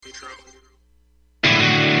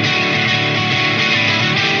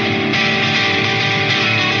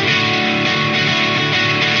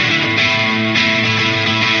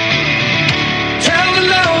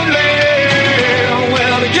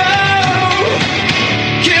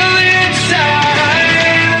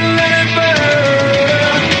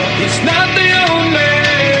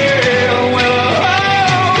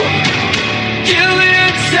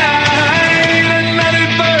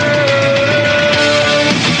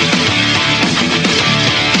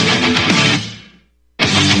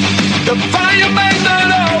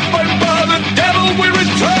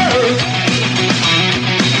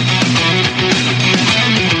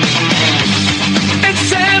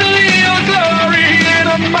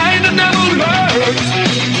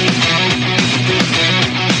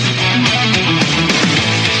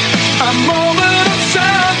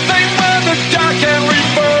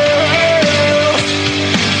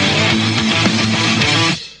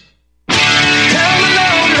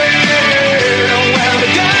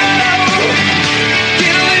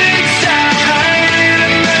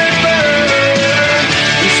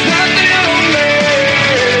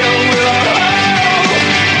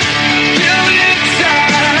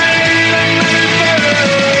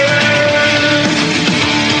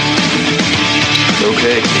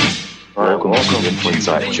Welcome to Info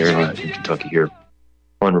Insight. Jeremy in Kentucky here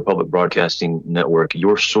on Republic Broadcasting Network,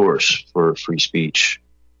 your source for free speech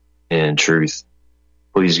and truth.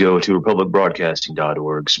 Please go to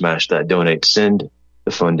republicbroadcasting.org, smash that donate, send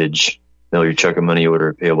the fundage, mail your check or money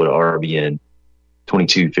order payable to RBN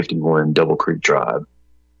 2251 Double Creek Drive,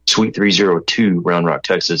 Suite 302, Round Rock,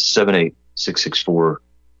 Texas 78664,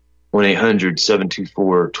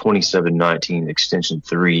 1-800-724-2719, extension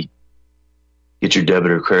 3. Get your debit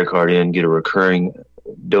or credit card in, get a recurring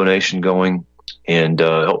donation going, and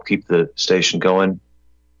help keep the station going.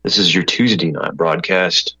 This is your Tuesday night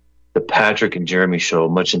broadcast, the Patrick and Jeremy show,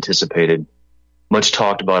 much anticipated, much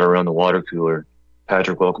talked about around the water cooler.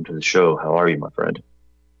 Patrick, welcome to the show. How are you, my friend?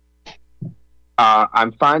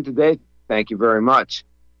 I'm fine today. Thank you very much.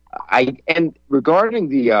 And regarding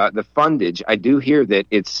the fundage, I do hear that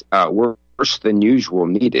it's worse than usual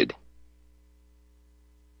needed.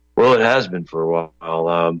 Well, it has been for a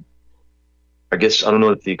while. I guess I don't know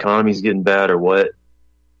if the economy's getting bad or what.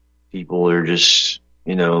 People are just,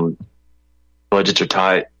 budgets are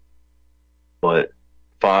tight. But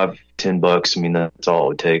 $5-10, I mean, that's all it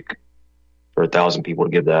would take for 1,000 people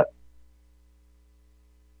to give that.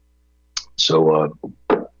 So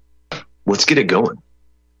let's get it going.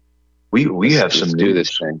 We have some news. Do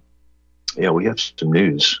this thing. Yeah, we have some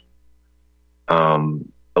news.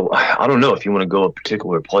 I don't know if you want to go a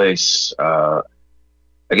particular place. I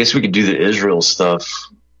guess we could do the Israel stuff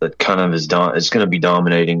that kind of is going to be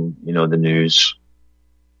dominating, the news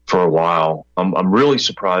for a while. I'm really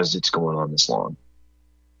surprised it's going on this long.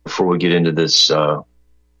 Before we get into this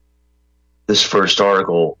this first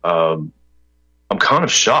article, I'm kind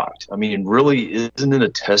of shocked. I mean, really, isn't it a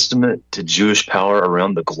testament to Jewish power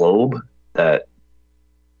around the globe that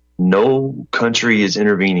no country is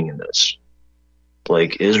intervening in this?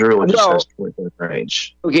 Like Israel just has 20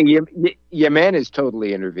 range. Okay, Yemen is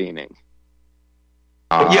totally intervening.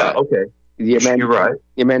 Yeah, okay. Yemen, you're right.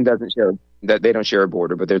 Yemen doesn't share that; they don't share a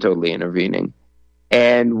border, but they're totally intervening.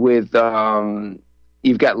 And with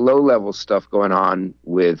you've got low-level stuff going on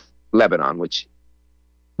with Lebanon, which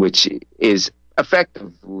is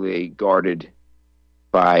effectively guarded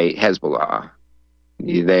by Hezbollah.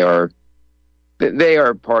 They are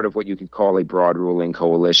part of what you could call a broad ruling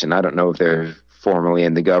coalition. I don't know if they're formally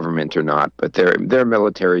in the government or not, but their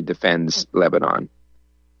military defends Lebanon.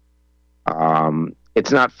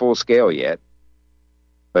 It's not full scale yet,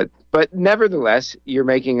 but nevertheless, you're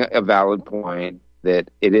making a valid point that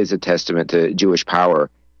it is a testament to Jewish power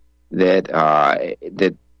that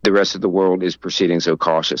that the rest of the world is proceeding so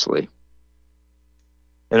cautiously.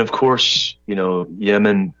 And of course,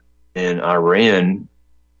 Yemen and Iran,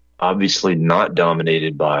 obviously not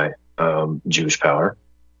dominated by Jewish power.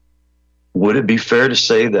 Would it be fair to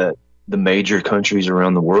say that the major countries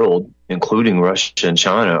around the world, including Russia and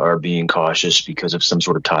China, are being cautious because of some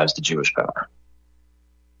sort of ties to Jewish power?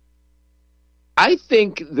 I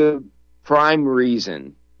think the prime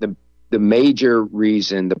reason, the major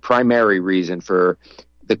reason, the primary reason for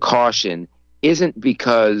the caution isn't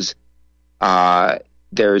because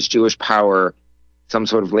there's Jewish power, some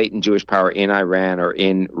sort of latent Jewish power in Iran or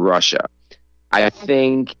in Russia. I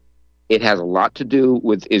think it has a lot to do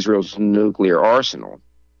with Israel's nuclear arsenal,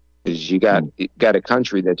 because you got a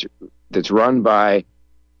country that's run by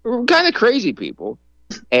kind of crazy people,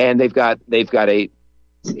 and they've got a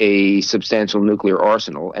substantial nuclear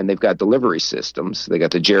arsenal, and they've got delivery systems. They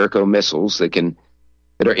got the Jericho missiles that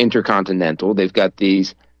are intercontinental. They've got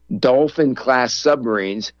these Dolphin class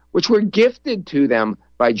submarines, which were gifted to them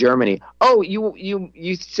by Germany. Oh,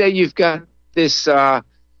 you say you've got this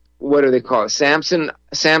what do they call it? Samson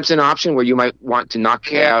option, where you might want to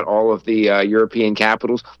knock out all of the European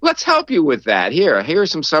capitals. Let's help you with that. Here are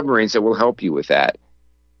some submarines that will help you with that.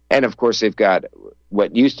 And of course, they've got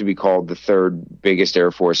what used to be called the third biggest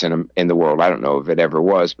air force in the world. I don't know if it ever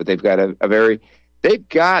was, but they've got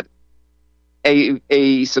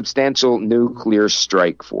a substantial nuclear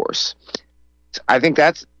strike force. I think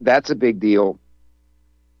that's a big deal,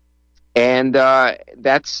 and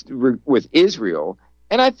that's with Israel.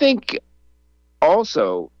 And I think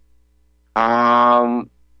also,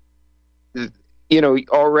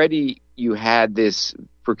 already you had this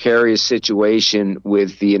precarious situation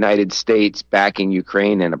with the United States backing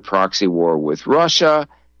Ukraine in a proxy war with Russia.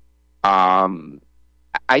 I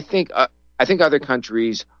think other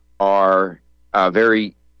countries are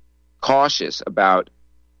very cautious about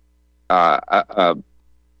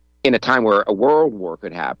in a time where a world war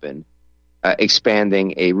could happen,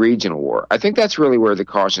 expanding a regional war. I think that's really where the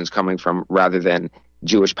caution is coming from, rather than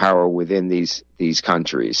Jewish power within these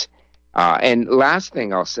countries. And last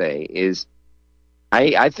thing I'll say is,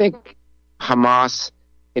 I think Hamas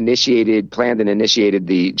planned and initiated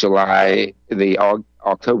the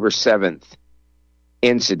October 7th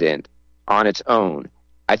incident on its own.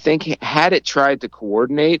 I think had it tried to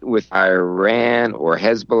coordinate with Iran or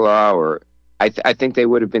Hezbollah, or I think they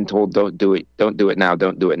would have been told, don't do it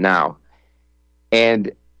now.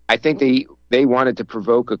 And I think they wanted to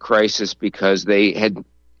provoke a crisis because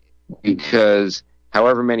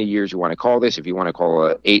however many years you want to call this, if you want to call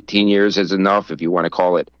it 18 years is enough, if you want to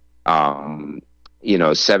call it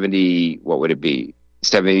 70, what would it be,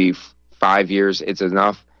 75 years, it's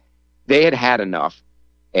enough. They had enough.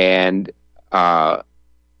 And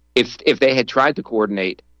if they had tried to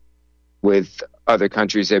coordinate with other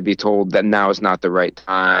countries, they'd be told that now is not the right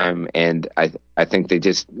time. And I think they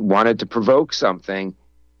just wanted to provoke something,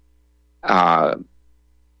 and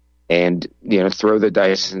throw the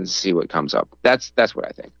dice and see what comes up. That's what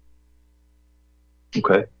I think.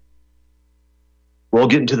 Okay. Well,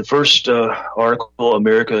 getting to the first article,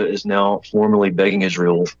 America is now formally begging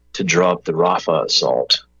Israel to drop the Rafah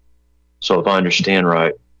assault. So if I understand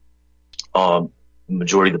right, the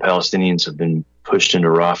majority of the Palestinians have been pushed into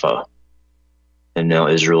Rafah, and now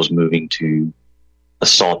Israel's moving to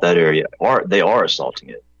assault that area. They are assaulting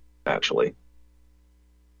it, actually.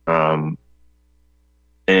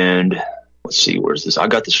 And let's see, where's this? I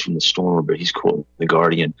got this from the Stormer, but he's quoting The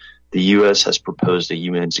Guardian. The U.S. has proposed a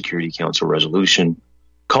UN Security Council resolution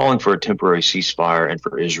calling for a temporary ceasefire and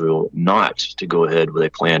for Israel not to go ahead with a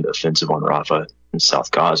planned offensive on Rafah in South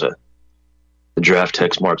Gaza. The draft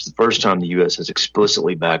text marks the first time the U.S. has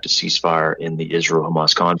explicitly backed a ceasefire in the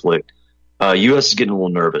Israel-Hamas conflict. U.S. is getting a little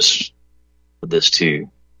nervous with this, too.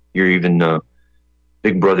 You're even,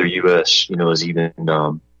 Big Brother U.S., is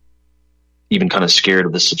even kind of scared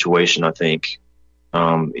of this situation, I think,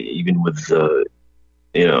 even with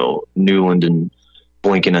Newland and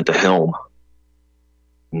Blinken at the helm.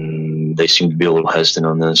 They seem to be a little hesitant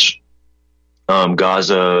on this.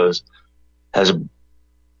 Gaza has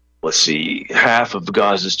half of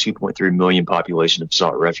Gaza's 2.3 million population have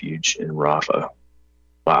sought refuge in Rafah.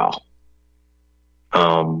 Wow.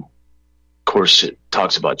 Of course, it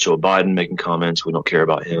talks about Joe Biden making comments. We don't care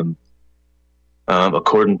about him.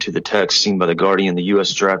 According to the text seen by The Guardian, the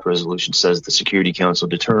U.S. draft resolution says the Security Council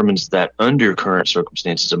determines that under current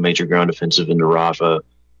circumstances, a major ground offensive into Rafah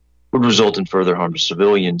would result in further harm to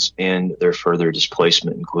civilians and their further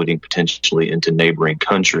displacement, including potentially into neighboring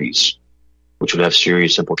countries, which would have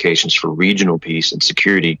serious implications for regional peace and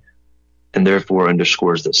security, and therefore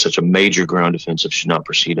underscores that such a major ground offensive should not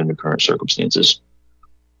proceed under current circumstances.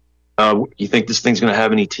 You think this thing's going to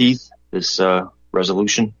have any teeth, this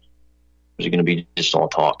resolution? Or is it going to be just all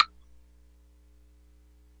talk?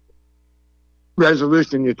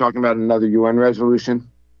 Resolution, you're talking about another UN resolution?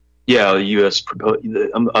 Yeah, the U.S.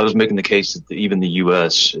 I was making the case that even the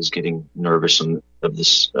U.S. is getting nervous of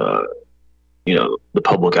this, the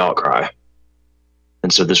public outcry.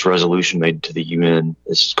 And so this resolution made to the UN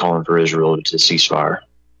is calling for Israel to ceasefire.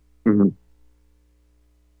 Mm-hmm.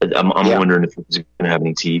 I'm wondering if it's going to have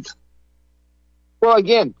any teeth. Well,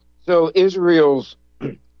 again, so Israel's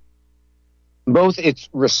both its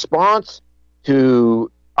response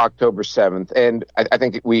to October 7th, and I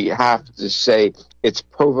think we have to say its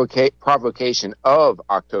provocation of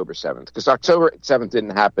October 7th, because October 7th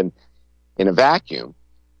didn't happen in a vacuum.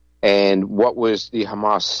 And what was the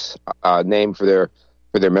Hamas name for their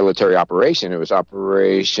military operation? It was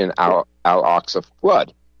Operation Al-Aqsa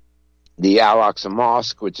Flood. The Al-Aqsa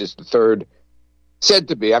Mosque, which is the third, said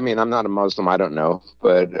to be, I'm not a Muslim, I don't know,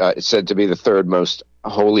 but it's said to be the third most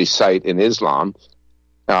holy site in Islam.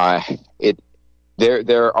 There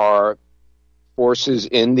are forces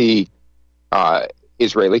in the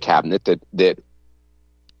Israeli cabinet that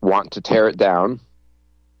want to tear it down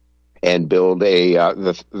and build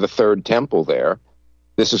the third temple there.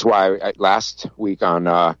 This is why last week on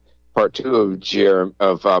part 2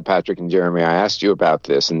 of Patrick and Jeremy, I asked you about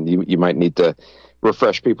this, and you might need to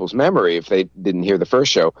refresh people's memory if they didn't hear the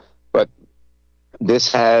first show. But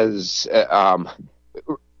this has a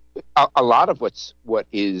lot of what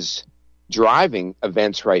is driving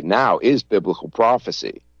events right now is biblical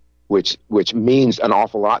prophecy, which means an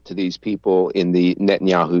awful lot to these people in the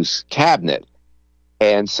Netanyahu's cabinet.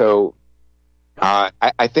 And so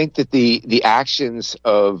I think that the actions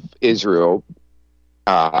of Israel,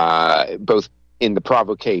 both in the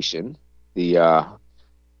provocation, the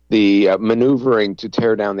maneuvering to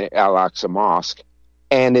tear down the Al-Aqsa Mosque,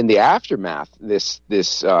 and in the aftermath, this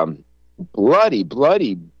bloody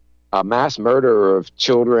mass murder of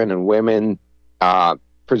children and women,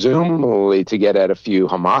 presumably to get at a few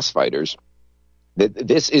Hamas fighters, that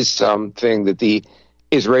this is something that the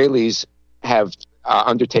Israelis have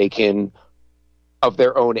undertaken of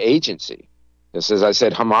their own agency. Just as I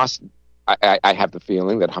said, Hamas. I have the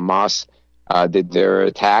feeling that Hamas did their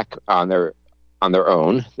attack on their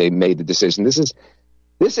own. They made the decision. This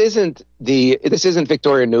isn't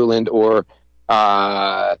Victoria Nuland or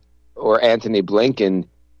Antony Blinken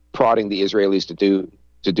prodding the Israelis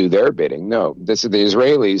to do their bidding. No, this is the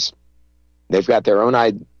Israelis. They've got their own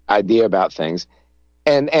idea about things,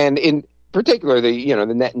 and in particular the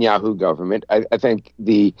Netanyahu government. I think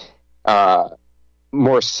the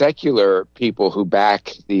more secular people who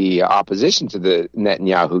back the opposition to the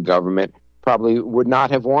Netanyahu government probably would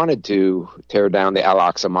not have wanted to tear down the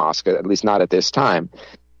Al-Aqsa Mosque, at least not at this time.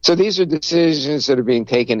 So these are decisions that are being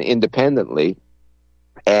taken independently,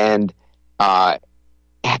 and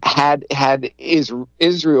had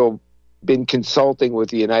Israel been consulting with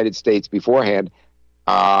the United States beforehand,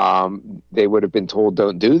 they would have been told,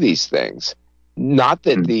 don't do these things. Not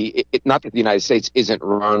that the United States isn't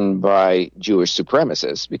run by Jewish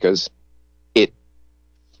supremacists, because it,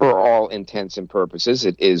 for all intents and purposes,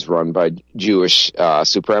 it is run by Jewish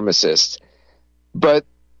supremacists. But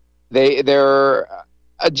their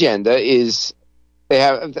agenda is, they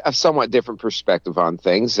have a somewhat different perspective on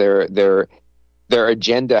things. Their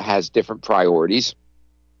agenda has different priorities.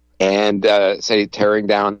 And say tearing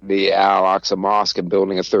down the Al-Aqsa Mosque and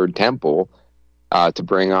building a third temple to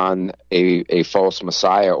bring on a false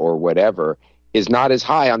messiah or whatever is not as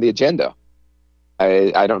high on the agenda.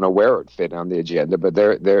 I don't know where it fit on the agenda, but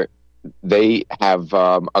they have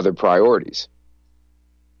other priorities.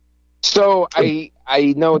 So I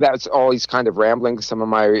know that's all he's kind of rambling. Some of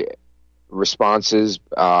my responses,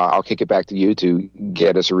 I'll kick it back to you to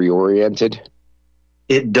get us reoriented.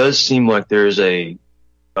 It does seem like there's a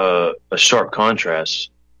sharp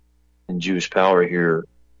contrast in Jewish power here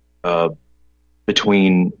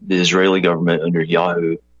between the Israeli government under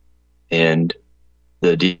Yahoo and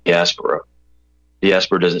the diaspora. The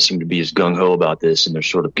diaspora doesn't seem to be as gung-ho about this, and they're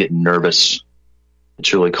sort of getting nervous.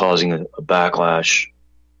 It's really causing a backlash,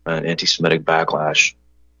 an anti-Semitic backlash.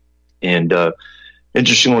 And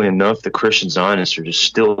interestingly enough, the Christian Zionists are just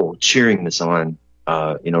still cheering this on,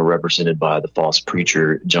 represented by the false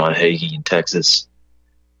preacher John Hagee in Texas.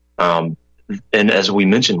 And as we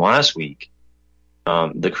mentioned last week,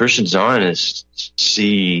 the Christian Zionists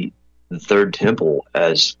see the Third Temple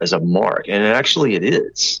as a mark, and actually it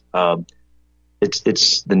is.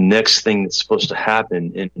 It's the next thing that's supposed to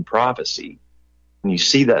happen in prophecy. When you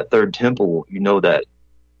see that Third Temple, you know that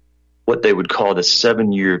what they would call the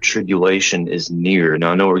 7-year tribulation is near.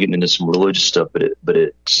 Now I know we're getting into some religious stuff, but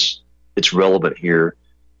it's relevant here.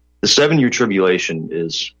 The 7-year tribulation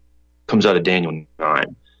comes out of Daniel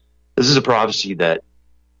 9. This is a prophecy that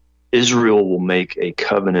Israel will make a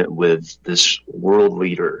covenant with this world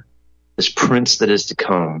leader, this prince that is to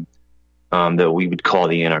come, that we would call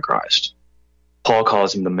the Antichrist. Paul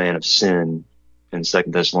calls him the man of sin in 2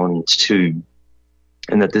 Thessalonians 2,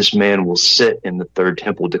 and that this man will sit in the Third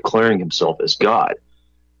Temple declaring himself as God.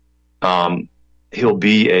 He'll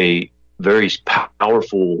be a very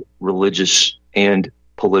powerful religious and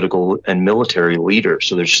political and military leader.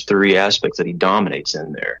 So there's 3 aspects that he dominates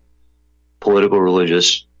in there: political,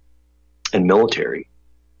 religious, and military.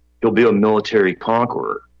 He'll be a military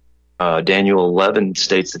conqueror. Daniel 11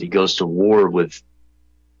 states that he goes to war with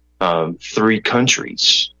 3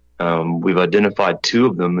 countries. We've identified 2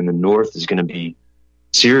 of them. In the north is going to be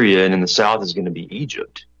Syria, and in the south is going to be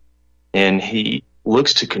Egypt. And he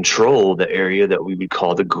looks to control the area that we would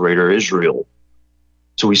call the Greater Israel.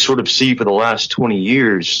 So we sort of see for the last 20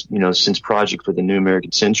 years, since Project for the New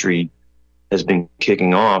American Century has been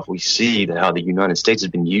kicking off, we see that how the United States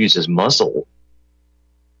has been used as muscle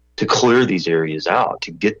to clear these areas out,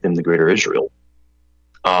 to get them to Greater Israel.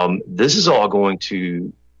 This is all going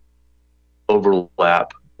to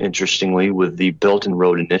overlap, interestingly, with the Belt and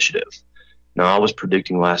Road Initiative. Now, I was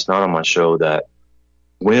predicting last night on my show that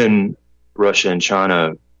when Russia and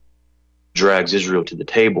China drags Israel to the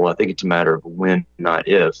table, I think it's a matter of when, not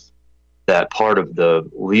if, that part of the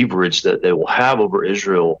leverage that they will have over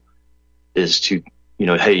Israel is to,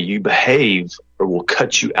 hey, you behave or we'll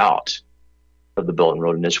cut you out of the Belt and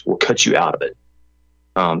Road Initiative. We'll cut you out of it.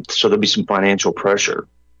 So there'll be some financial pressure.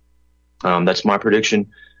 That's my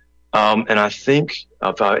prediction. And I think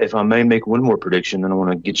if I may make one more prediction, then I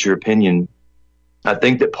want to get your opinion. I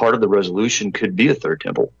think that part of the resolution could be a Third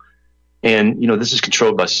Temple. And, this is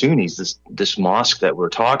controlled by Sunnis, this mosque that we're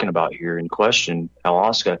talking about here in question,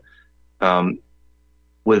 Al-Aqsa,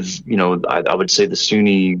 with, I would say the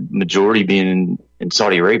Sunni majority being in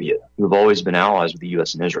Saudi Arabia, who have always been allies with the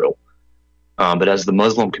U.S. and Israel. But as the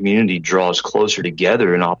Muslim community draws closer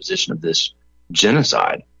together in opposition of this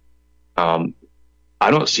genocide,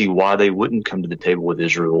 I don't see why they wouldn't come to the table with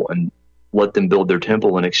Israel and let them build their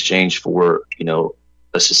temple in exchange for,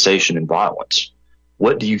 a cessation in violence.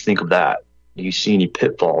 What do you think of that? Do you see any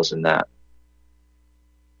pitfalls in that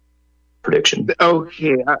prediction?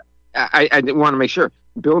 Okay, I want to make sure.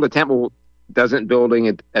 Build a temple doesn't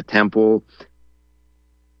building a temple.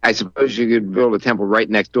 I suppose you could build a temple right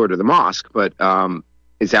next door to the mosque, but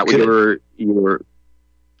is that what you were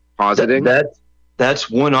positing? That's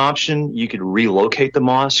one option. You could relocate the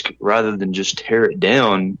mosque rather than just tear it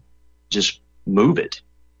down. Just move it.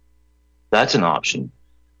 That's an option.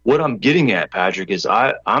 What I'm getting at, Patrick, is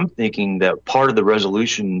I'm thinking that part of the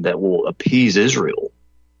resolution that will appease Israel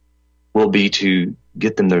will be to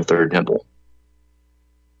get them their third temple.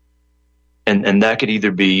 And that could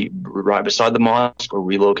either be right beside the mosque or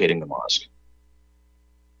relocating the mosque.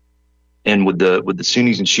 And with the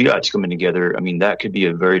Sunnis and Shiites coming together, I mean, that could be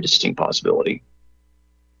a very distinct possibility.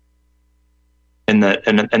 And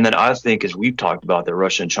that I think, as we've talked about, that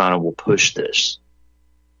Russia and China will push this.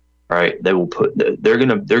 Right? They will they're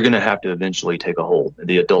gonna have to eventually take a hold.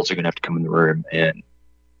 The adults are gonna have to come in the room and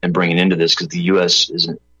bring an end to this, because the U.S.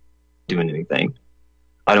 isn't doing anything.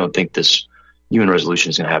 I don't think this UN resolution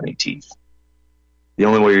is gonna have any teeth. The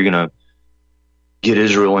only way you're gonna get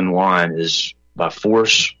Israel in line is by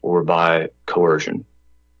force or by coercion.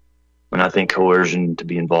 And I think coercion to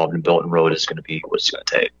be involved in Belt and Road is going to be what it's going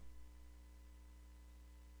to take.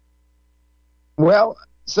 Well,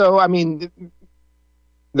 so I mean,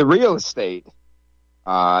 the real estate,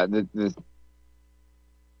 why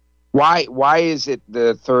is it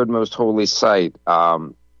the third most holy site?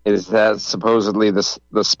 Is that supposedly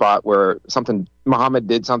the spot where Muhammad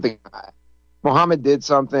did something? Muhammad did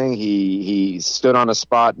something. He stood on a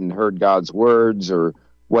spot and heard God's words or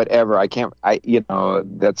whatever. It's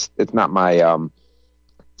not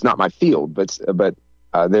my field, but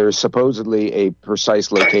there's supposedly a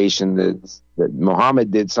precise location that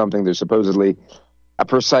Muhammad did something. There's supposedly a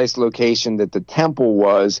precise location that the temple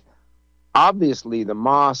was. Obviously, the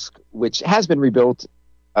mosque, which has been rebuilt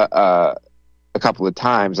a couple of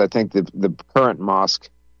times. I think the current mosque,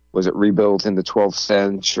 was it rebuilt in the 12th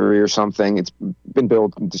century or something? It's been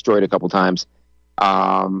built and destroyed a couple times.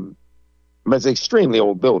 But it's an extremely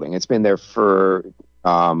old building. It's been there for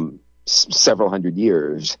several hundred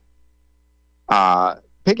years.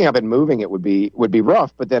 Picking up and moving it would be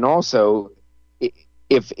rough. But then also,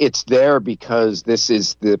 if it's there because this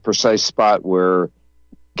is the precise spot where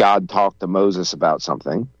God talked to Moses about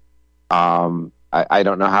something, I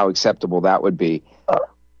don't know how acceptable that would be.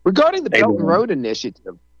 Regarding the Belt and Road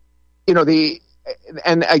Initiative,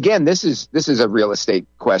 and again, this is a real estate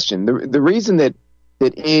question. The reason that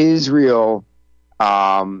Israel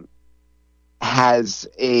has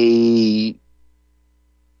a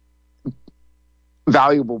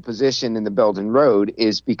valuable position in the Belt and Road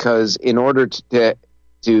is because in order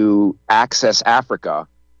to access Africa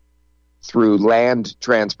through land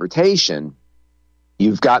transportation,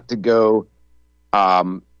 you've got to go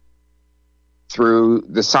through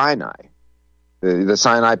the Sinai. The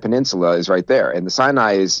Sinai Peninsula is right there, and the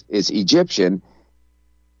Sinai is Egyptian.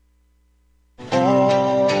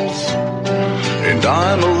 And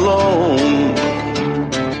I'm alone.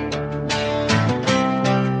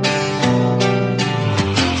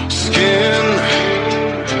 Skin,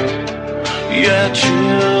 yeah,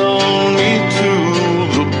 chill me to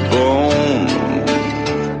the bone.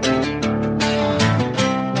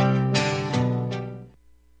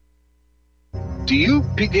 Do you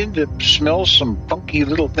begin to smell some funky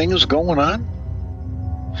little things going on?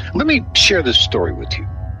 Let me share this story with you.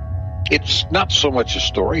 It's not so much a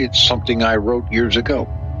story, it's something I wrote years ago.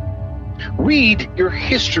 Read your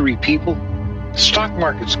history, people. Stock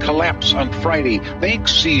markets collapse on Friday. Bank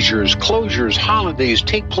seizures, closures, holidays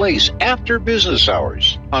take place after business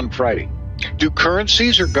hours on Friday. Do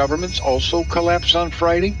currencies or governments also collapse on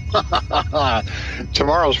Friday?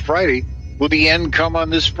 Tomorrow's Friday. Will the end come on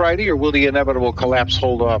this Friday, or will the inevitable collapse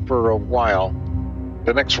hold off for a while?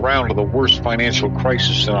 The next round of the worst financial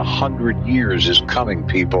crisis in 100 years is coming,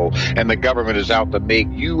 people, and the government is out to make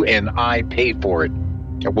you and I pay for it.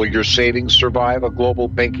 And will your savings survive a global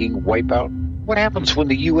banking wipeout? What happens when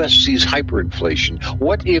the U.S. sees hyperinflation?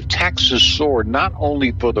 What if taxes soar not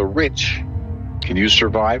only for the rich? Can you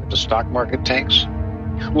survive if the stock market tanks?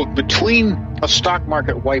 Look, between a stock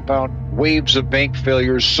market wipeout, waves of bank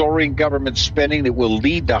failures, soaring government spending that will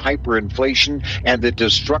lead to hyperinflation, and the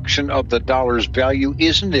destruction of the dollar's value,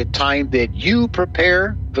 isn't it time that you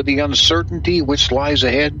prepare for the uncertainty which lies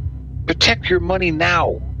ahead? Protect your money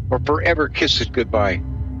now, or forever kiss it goodbye.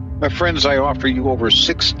 My friends, I offer you over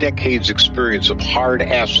 6 decades experience of hard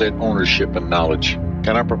asset ownership and knowledge.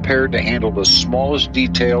 and I'm prepared to handle the smallest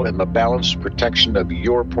detail in the balanced protection of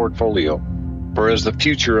your portfolio. For as the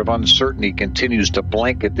future of uncertainty continues to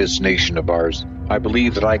blanket this nation of ours, I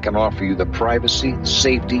believe that I can offer you the privacy,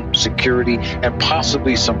 safety, security, and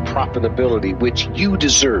possibly some profitability which you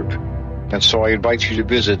deserve. And so I invite you to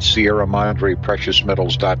visit Sierra Madre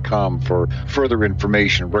PreciousMetals.com for further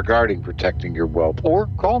information regarding protecting your wealth. Or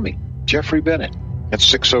call me, Jeffrey Bennett, at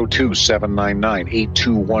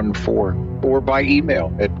 602-799-8214, or by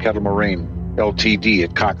email at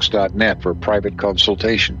kettlemoraine.ltd@cox.net for private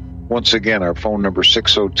consultation. Once again, our phone number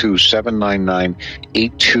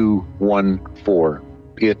 602-799-8214.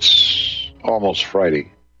 It's almost Friday.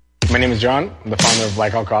 My name is John. I'm the founder of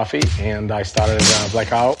Blackout Coffee, and I started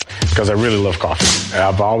Blackout because I really love coffee.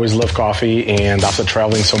 I've always loved coffee, and after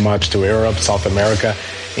traveling so much to Europe, South America,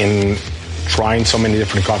 and trying so many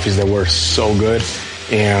different coffees that were so good,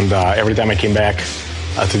 and every time I came back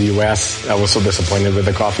to the U.S., I was so disappointed with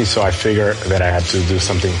the coffee, so I figured that I had to do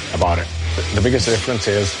something about it. The biggest difference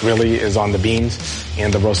is on the beans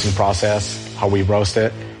and the roasting process, how we roast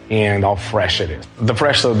it, and how fresh it is. The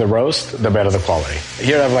fresher the roast, the better the quality.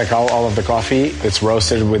 Here I have like all of the coffee. It's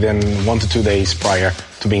roasted within 1 to 2 days prior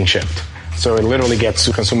to being shipped. So it literally gets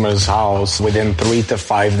to consumer's house within 3 to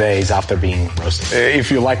 5 days after being roasted.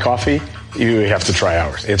 If you like coffee, you have to try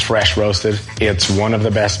ours. It's fresh roasted. It's one of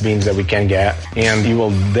the best beans that we can get, and you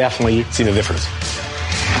will definitely see the difference.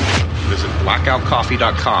 Visit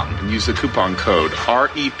blackoutcoffee.com and use the coupon code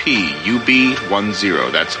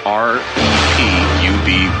REPUB10. That's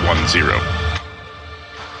REPUB10.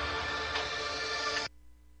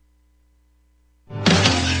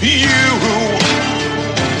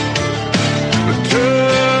 You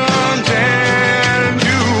turned and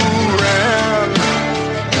you ran.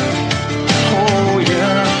 Oh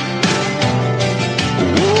yeah.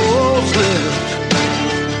 Wolves lived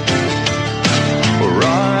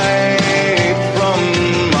right from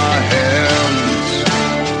my hands.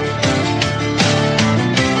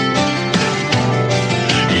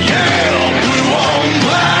 Yeah, blue on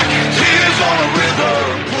black, tears on a river.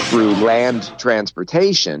 Through land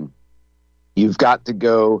transportation, you've got to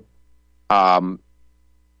go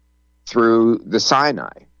through the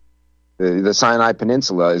Sinai. The Sinai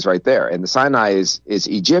Peninsula is right there, and the Sinai is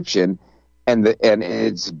Egyptian, and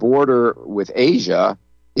its border with Asia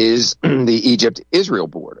is the Egypt-Israel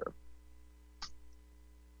border.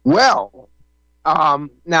 Well,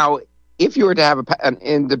 now if you were to have an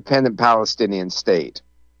independent Palestinian state,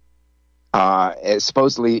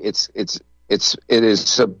 supposedly it is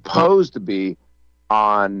supposed to be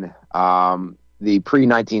on the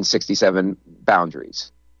pre-1967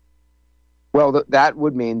 boundaries. Well, that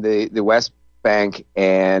would mean the West Bank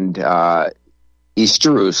and East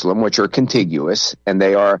Jerusalem, which are contiguous, and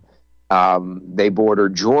they border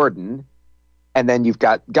Jordan, and then you've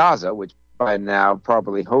got Gaza, which by now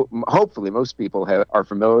probably, hopefully, most people are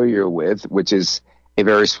familiar with, which is a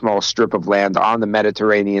very small strip of land on the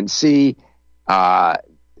Mediterranean Sea,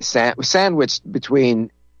 sandwiched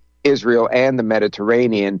between Israel and the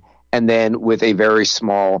Mediterranean, and then with a very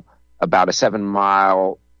small, about a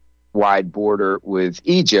 7-mile wide border with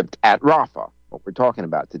Egypt at Rafah, what we're talking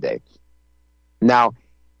about today. Now,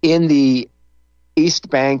 in the in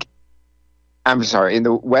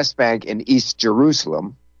the West Bank and East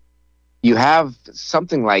Jerusalem, you have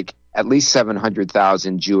something like at least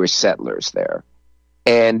 700,000 Jewish settlers there.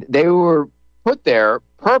 And they were put there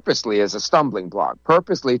purposely as a stumbling block,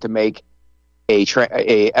 purposely to make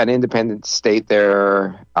an independent state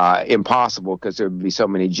there impossible, because there would be so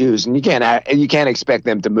many Jews, and you can't expect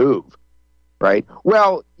them to move, right?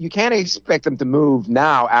 Well, you can't expect them to move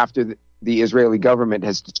now after the Israeli government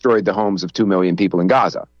has destroyed the homes of 2 million people in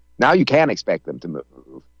Gaza. Now you can expect them to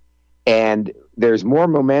move, and there's more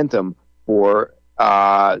momentum for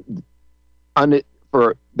the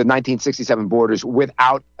 1967 borders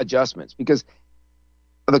without adjustments, because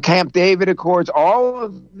the Camp David Accords, all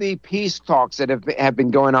of the peace talks that have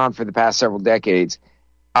been going on for the past several decades,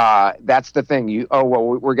 that's the thing.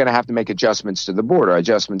 We're going to have to make adjustments to the border.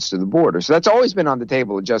 So that's always been on the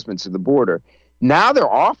table, adjustments to the border. Now they're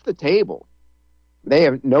off the table.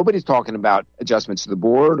 Nobody's talking about adjustments to the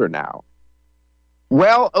border now.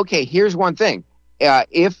 Well, okay, here's one thing.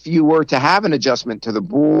 If you were to have an adjustment to the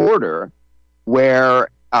border where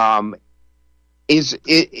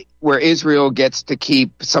Israel gets to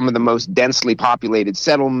keep some of the most densely populated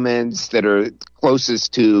settlements that are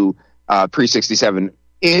closest to pre-67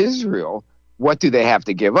 Israel, what do they have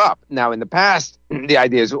to give up? Now, in the past, the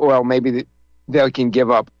idea is, well, maybe they can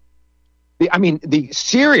give up.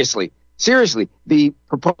 Seriously, the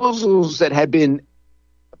proposals that had been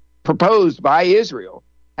proposed by Israel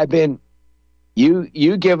have been,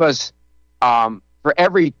 You give us for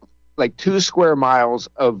every like 2 square miles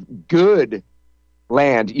of good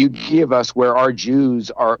land you give us where our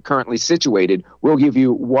Jews are currently situated, we'll give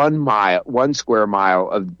you 1 square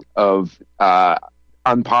mile of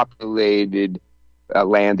unpopulated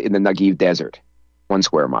land in the Negev desert. 1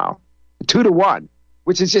 square mile, 2 to 1,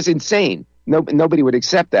 which is just insane. Nobody would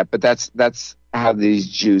accept that, but that's how these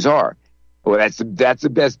Jews are. Well, that's the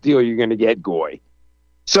best deal you're going to get, Goy.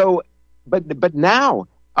 So, but now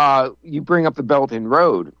you bring up the Belt and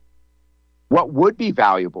Road. What would be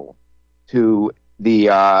valuable to the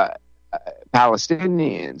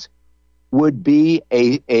Palestinians would be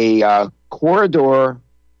a corridor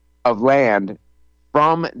of land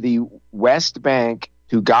from the West Bank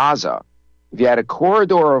to Gaza. If you had a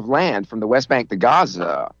corridor of land from the West Bank to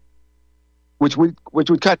Gaza, which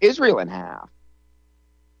would cut Israel in half.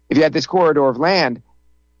 If you had this corridor of land,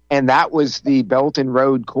 and that was the Belt and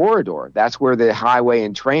Road corridor, that's where the highway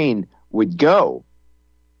and train would go,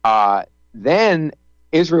 then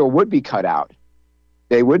Israel would be cut out.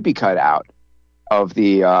 They would be cut out of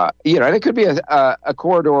the, and it could be a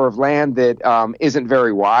corridor of land that isn't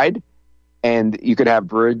very wide, and you could have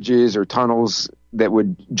bridges or tunnels that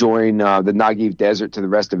would join the Negev desert to the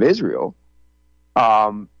rest of Israel.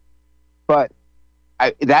 But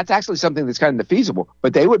that's actually something that's kind of feasible.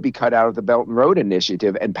 But they would be cut out of the Belt and Road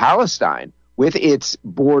Initiative, and Palestine, with its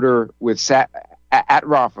border at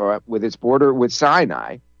Rafah, with its border with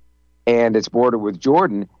Sinai, and its border with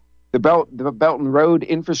Jordan, the Belt and Road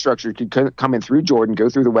infrastructure could come in through Jordan, go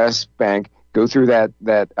through the West Bank, go through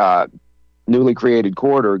that newly created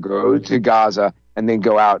corridor, go to Gaza, and then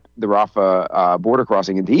go out the Rafah border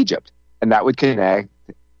crossing into Egypt, and that would connect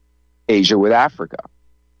Asia with Africa.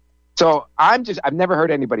 So I've never heard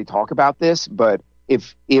anybody talk about this, but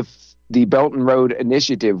if the Belt and Road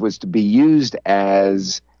Initiative was to be used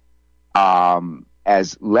as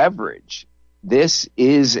leverage, this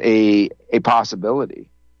is a possibility.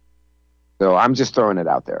 So I'm just throwing it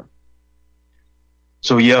out there.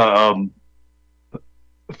 So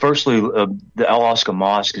firstly, the Al-Aqsa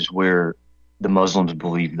Mosque is where the Muslims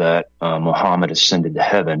believe that Muhammad ascended to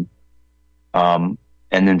heaven. And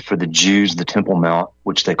then for the Jews, the Temple Mount,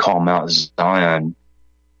 which they call Mount Zion,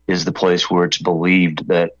 is the place where it's believed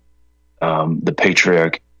that the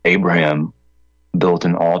patriarch Abraham built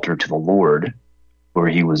an altar to the Lord, where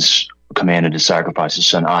he was commanded to sacrifice his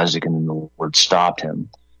son Isaac, and then the Lord stopped him.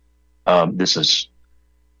 This is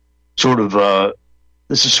sort of a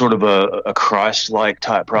Christ-like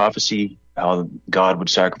type prophecy, how God would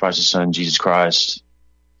sacrifice his son, Jesus Christ,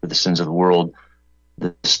 for the sins of the world.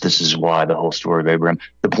 This is why the whole story of Abraham.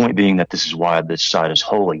 The point being that this is why this site is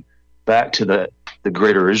holy. Back to the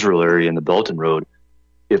greater Israel area and the Belt and Road,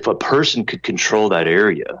 if a person could control that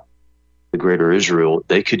area, the greater Israel,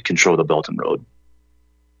 they could control the Belt and Road.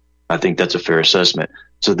 I think that's a fair assessment.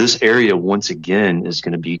 So this area, once again, is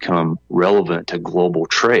going to become relevant to global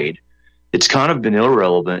trade. It's kind of been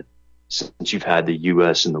irrelevant since you've had the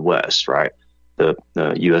U.S. in the West, right? The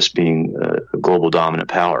U.S. being a global dominant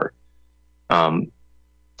power.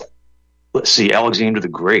 Let's see, Alexander the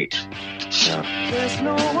Great. There's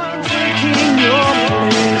no one taking your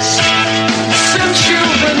place since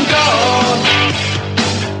you've been gone.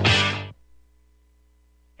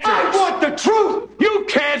 I want the truth. You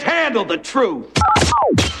can't handle the truth.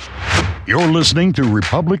 You're listening to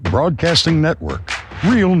Republic Broadcasting Network.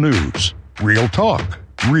 Real news, real talk,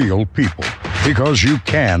 real people. Because you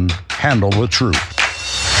can handle the truth.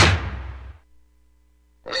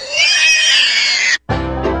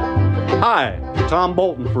 Hi, Tom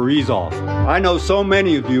Bolton for Ease Off. I know so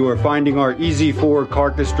many of you are finding our Easy 4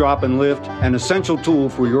 carcass drop and lift an essential tool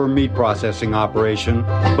for your meat processing operation.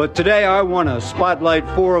 But today I want to spotlight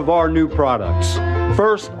 4 of our new products.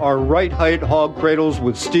 First, our right height hog cradles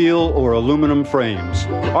with steel or aluminum frames.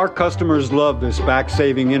 Our customers love this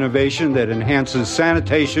back-saving innovation that enhances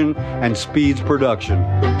sanitation and speeds production.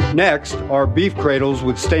 Next, our beef cradles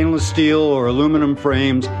with stainless steel or aluminum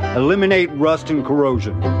frames eliminate rust and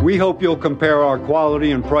corrosion. We hope you'll compare our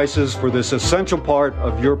quality and prices for this essential part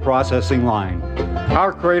of your processing line.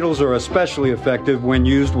 Our cradles are especially effective when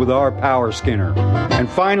used with our power skinner. And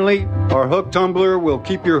finally, our hook tumbler will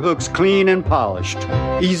keep your hooks clean and polished.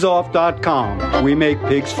 EaseOff.com. We make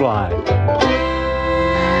pigs fly.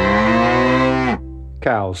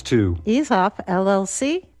 Cows, too. Ease Off,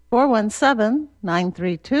 LLC,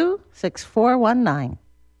 417-932-6419.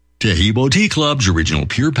 Tehibo Tea Club's original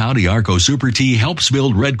Pure Pau d'Arco Super Tea helps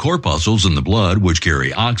build red corpuscles in the blood, which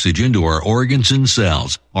carry oxygen to our organs and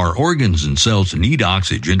cells. Our organs and cells need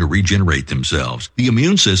oxygen to regenerate themselves. The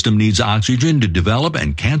immune system needs oxygen to develop,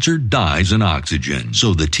 and cancer dies in oxygen.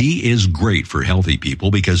 So the tea is great for healthy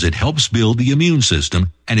people because it helps build the immune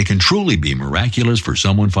system, and it can truly be miraculous for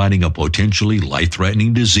someone fighting a potentially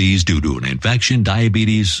life-threatening disease due to an infection,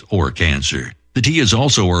 diabetes, or cancer. The tea is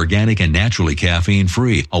also organic and naturally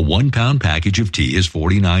caffeine-free. A 1-pound package of tea is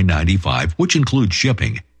 $49.95, which includes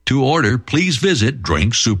shipping. To order, please visit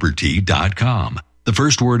drinksupertea.com. The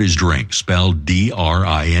first word is drink, spelled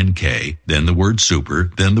D-R-I-N-K, then the word super,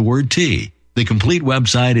 then the word tea. The complete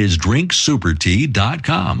website is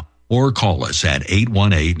drinksupertea.com, or call us at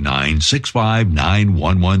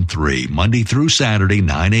 818-965-9113, Monday through Saturday,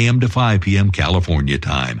 9 a.m. to 5 p.m. California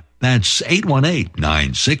time. That's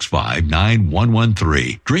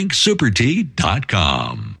 818-965-9113.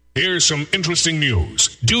 drinksupertea.com. Here's some interesting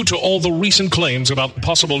news. Due to all the recent claims about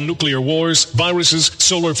possible nuclear wars, viruses,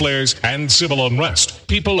 solar flares, and civil unrest,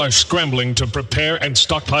 people are scrambling to prepare and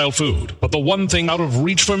stockpile food. But the one thing out of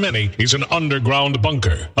reach for many is an underground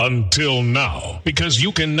bunker. Until now. Because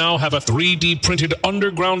you can now have a 3D printed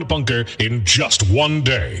underground bunker in just one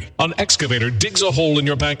day. An excavator digs a hole in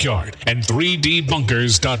your backyard, and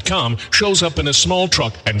 3dbunkers.com shows up in a small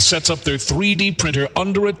truck and sets up their 3D printer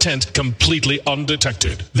under a tent completely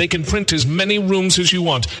undetected. They can print as many rooms as you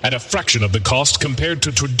want at a fraction of the cost compared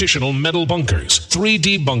to traditional metal bunkers.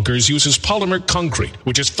 3D Bunkers uses polymer concrete,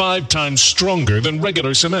 which is 5 times stronger than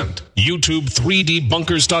regular cement. YouTube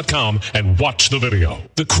 3dbunkers.com and watch the video.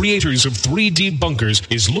 The creators of 3D Bunkers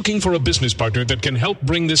is looking for a business partner that can help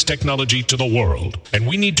bring this technology to the world. And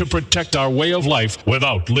we need to protect our way of life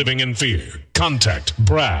without living in fear. Contact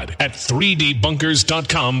Brad at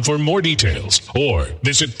 3dbunkers.com for more details, or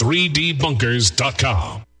visit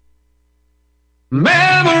 3dbunkers.com.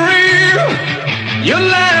 Memory, your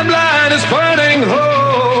landline is burning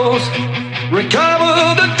holes.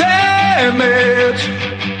 Recover the damage,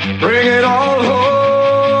 bring it all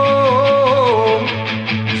home.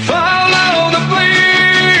 Follow the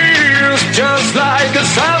flames, just like a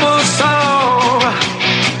summer song.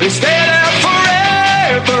 They stay there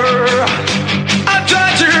forever. I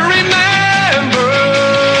try to remember.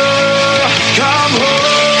 Come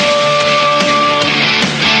home.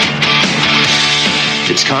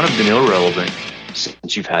 It's kind of been irrelevant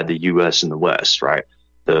since you've had the U.S. and the West, right?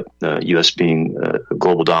 The U.S. being a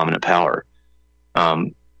global dominant power.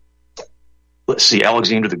 Let's see,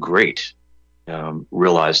 Alexander the Great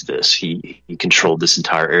realized this. He controlled this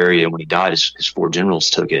entire area. When he died, his 4 generals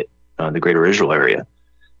took it, the Greater Israel area.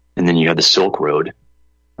 And then you had the Silk Road,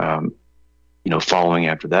 following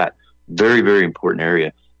after that. Very, very important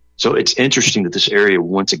area. So it's interesting that this area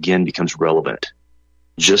once again becomes relevant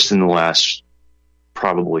just in the last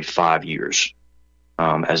probably 5 years,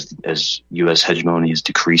 as U.S. hegemony is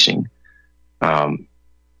decreasing.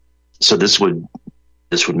 So this would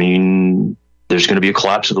mean there's going to be a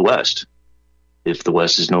collapse of the West if the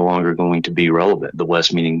West is no longer going to be relevant. The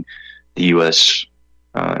West meaning the U.S.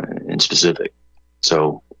 In specific.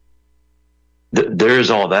 So there is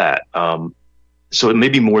all that. So it may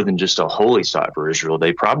be more than just a holy site for Israel.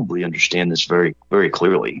 They probably understand this very, very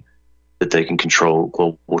clearly, that they can control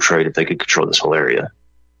global trade if they could control this whole area.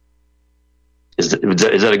 Is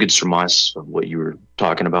that a good surmise of what you were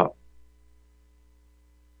talking about?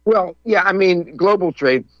 Well, yeah, I mean, global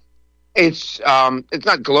trade, it's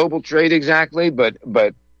not global trade exactly, but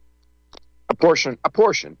a portion.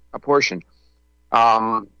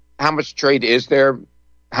 How much trade is there?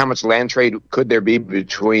 How much land trade could there be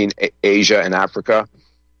between Asia and Africa?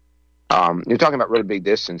 You're talking about really big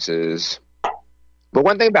distances. But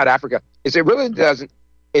one thing about Africa is it really doesn't.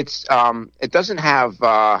 It doesn't have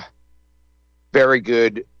very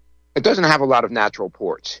good. It doesn't have a lot of natural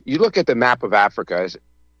ports. You look at the map of Africa,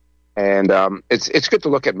 and it's good to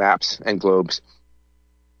look at maps and globes.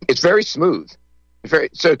 It's very smooth.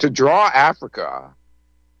 So to draw Africa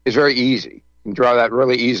is very easy. You can draw that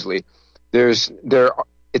really easily. It's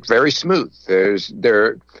very smooth.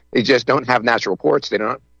 They just don't have natural ports. They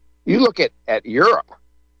don't. You look at Europe,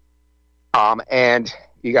 and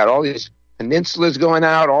you got all these peninsulas going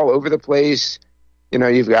out all over the place.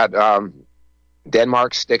 You've got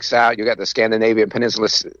Denmark sticks out. You got the Scandinavian Peninsula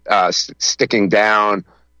sticking down.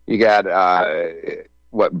 You got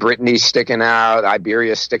Brittany sticking out,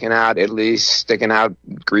 Iberia sticking out, Italy sticking out,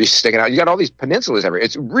 Greece sticking out. You got all these peninsulas everywhere.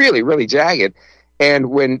 It's really, really jagged. And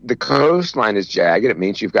when the coastline is jagged, it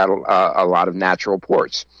means you've got a lot of natural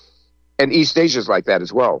ports. And East Asia is like that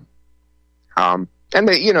as well. And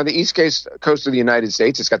the east coast of the United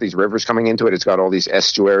States, it's got these rivers coming into it. It's got all these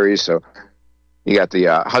estuaries. So you got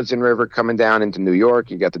the Hudson River coming down into New York.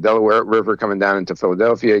 You got the Delaware River coming down into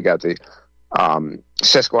Philadelphia. You got the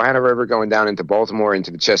Susquehanna River going down into Baltimore,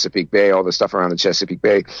 into the Chesapeake Bay, all the stuff around the Chesapeake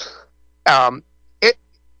Bay.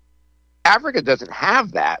 Africa doesn't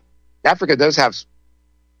have that. Africa does have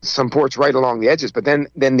some ports right along the edges, but then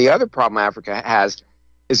the other problem Africa has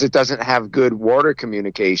is it doesn't have good water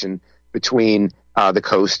communication between the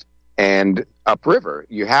coast and upriver.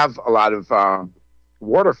 You have a lot of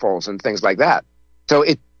waterfalls and things like that. So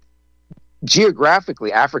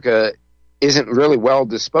geographically, Africa isn't really well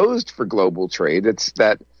disposed for global trade. It's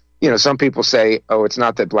that, some people say, oh, it's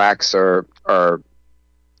not that blacks are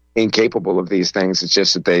incapable of these things. It's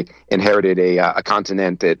just that they inherited a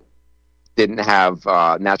continent that didn't have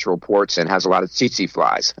natural ports and has a lot of tsetse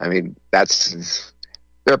flies. I mean, there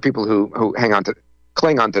are people who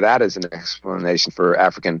cling on to that as an explanation for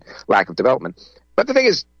African lack of development. But the thing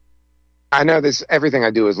is, I know everything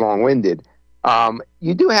I do is long-winded.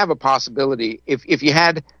 You do have a possibility if you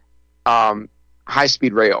had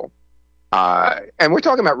high-speed rail, and we're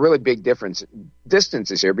talking about really big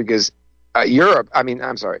distances here, because Asia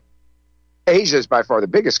is by far the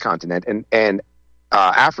biggest continent, and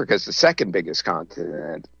Africa is the second biggest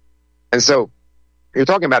continent. And so you're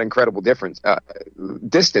talking about incredible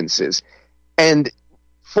distances. And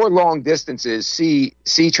for long distances, sea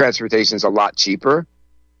transportation is a lot cheaper.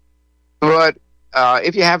 But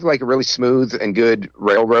if you have like a really smooth and good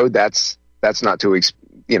railroad, that's not too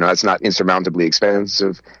that's not insurmountably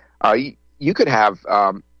expensive. You could have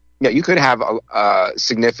a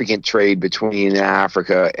significant trade between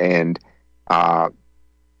Africa and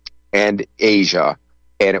Asia,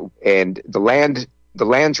 and the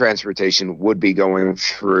land transportation would be going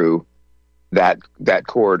through that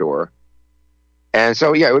corridor. And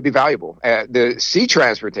so, it would be valuable. The sea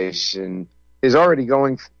transportation is already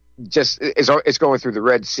going it's going through the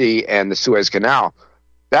Red Sea and the Suez Canal.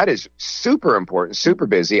 That is super important, super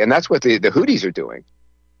busy, and that's what the Houthis are doing.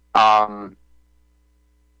 And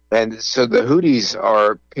so the Houthis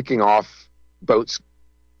are picking off boats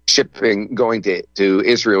shipping going to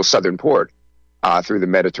Israel's southern port through the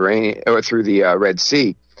Mediterranean or through the Red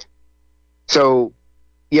Sea. So,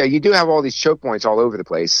 you do have all these choke points all over the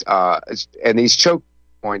place, and these choke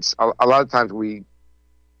points, a lot of times we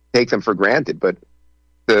take them for granted, but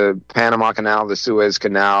the Panama Canal, the Suez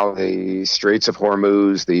Canal, the Straits of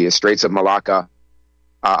Hormuz, the Straits of Malacca,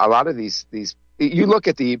 a lot of these you look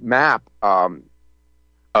at the map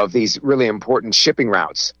of these really important shipping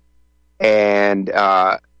routes, and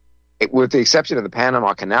with the exception of the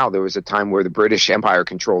Panama Canal, there was a time where the British Empire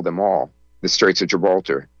controlled them all, the Straits of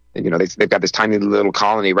Gibraltar. They've got this tiny little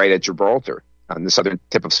colony right at Gibraltar on the southern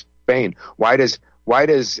tip of Spain. Why does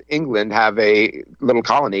England have a little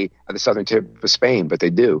colony at the southern tip of Spain? But they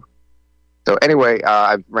do. So anyway,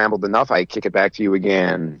 I've rambled enough. I kick it back to you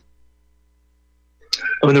again.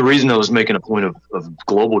 I mean, the reason I was making a point of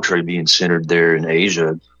global trade being centered there in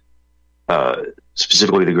Asia,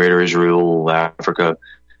 specifically the Greater Israel, Africa.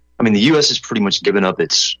 I mean, the U.S. has pretty much given up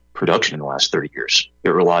its production in the last 30 years. It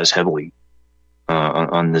relies heavily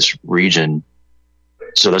on this region.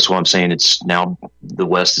 So that's why I'm saying the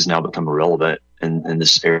West has now become irrelevant, and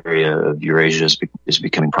this area of Eurasia is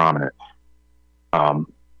becoming prominent.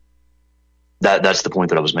 That's the point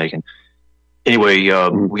that I was making. Anyway,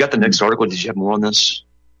 we got the next article. Did you have more on this?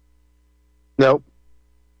 Nope.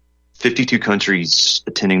 52 countries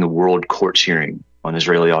attending the World Courts hearing on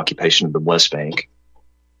Israeli occupation of the West Bank.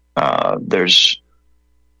 There's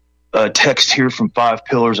a text here from 5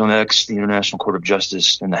 Pillars on X, the International Court of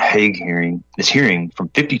Justice, and the Hague hearing from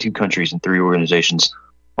 52 countries and 3 organizations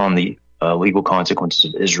on the legal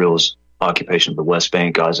consequences of Israel's occupation of the West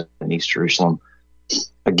Bank, Gaza, and East Jerusalem.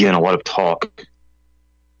 Again, a lot of talk.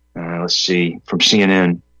 Let's see, from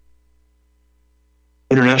CNN.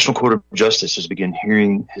 International Court of Justice has begun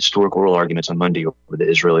hearing historic oral arguments on Monday over the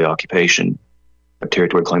Israeli occupation of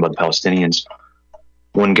territory claimed by the Palestinians.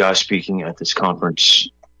 One guy speaking at this conference,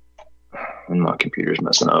 and my computer's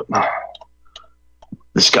messing up.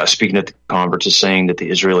 This guy speaking at the conference is saying that the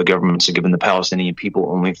Israeli governments have given the Palestinian people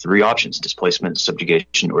only 3 options: displacement,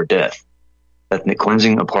 subjugation, or death. Ethnic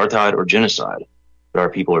cleansing, apartheid, or genocide. But our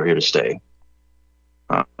people are here to stay.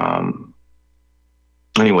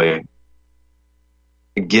 Anyway,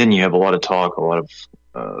 again, you have a lot of talk, a lot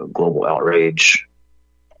of global outrage.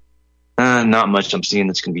 Not much I'm seeing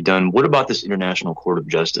that's going to be done. What about this International Court of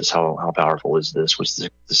Justice? How powerful is this? What's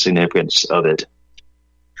the significance of it?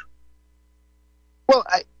 Well,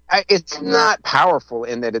 it's not powerful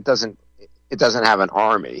in that it doesn't have an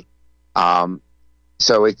army.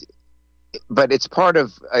 So but it's part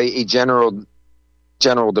of a general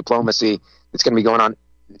diplomacy that's going to be going on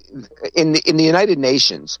in the United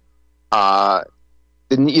Nations. The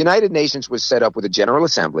United Nations was set up with a General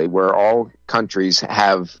Assembly where all countries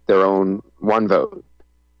have their own one vote.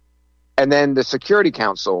 And then the Security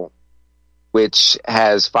Council, which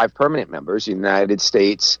has 5 permanent members: United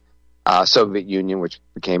States, Soviet Union, which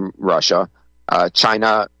became Russia,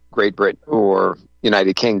 China, Great Britain or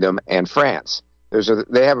United Kingdom, and France.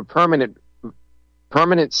 They have a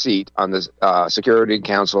permanent seat on the Security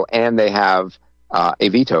Council, and they have a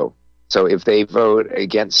veto. So if they vote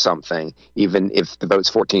against something, even if the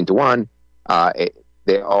vote's 14-1,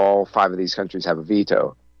 all 5 of these countries have a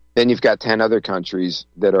veto. Then you've got 10 other countries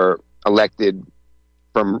that are elected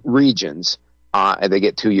from regions, and they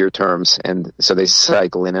get 2-year terms, and so they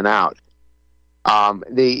cycle in and out.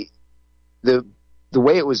 The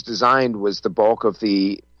way it was designed was the bulk of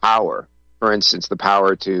the power. For instance, the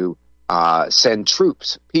power to send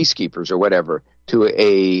troops, peacekeepers or whatever, to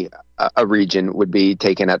a region would be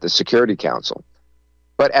taken at the Security Council.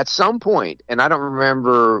 But at some point, and I don't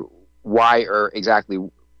remember why or exactly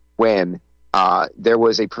when, there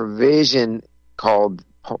was a provision called,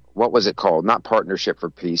 what was it called? Not Partnership for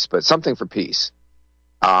Peace, but something for peace.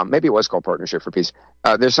 Maybe it was called Partnership for Peace.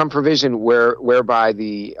 There's some provision whereby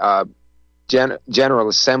the General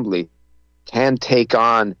Assembly can take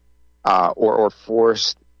on or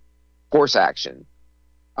force action.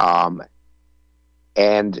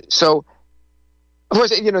 And so, of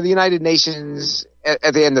course, the United Nations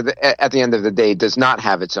at the end of the day does not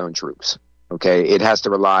have its own troops. Okay, it has to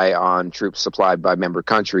rely on troops supplied by member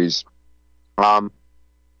countries. And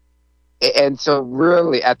so,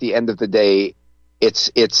 really, at the end of the day,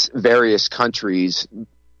 it's various countries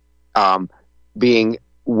being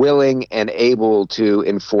willing and able to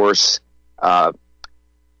enforce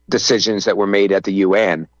decisions that were made at the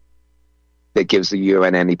UN that gives the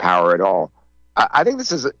UN any power at all. I think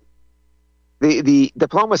this is the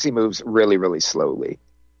diplomacy moves really, really slowly.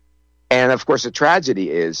 And of course, the tragedy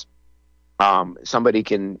is somebody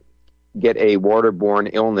can get a waterborne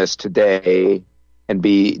illness today and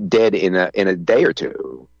be dead in a day or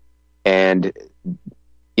two. And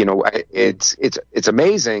it's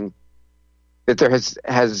amazing that there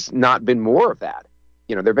has not been more of that.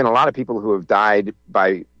 There have been a lot of people who have died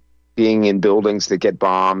by being in buildings that get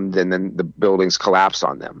bombed and then the buildings collapse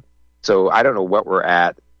on them. So I don't know what we're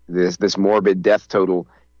at. This morbid death total,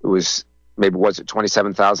 was it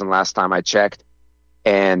 27,000 last time I checked?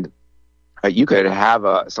 And you could have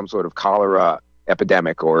some sort of cholera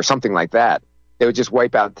epidemic or something like that. It would just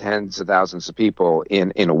wipe out tens of thousands of people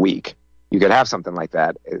in a week. You could have something like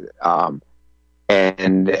that.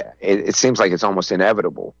 And it seems like it's almost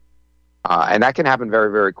inevitable. And that can happen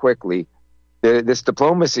very, very quickly. This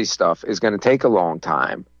diplomacy stuff is going to take a long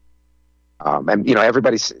time. And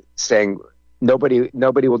everybody's saying nobody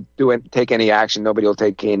will take any action. Nobody will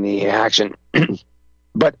take any action.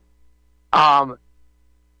 But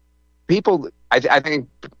people, I think,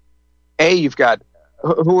 you've got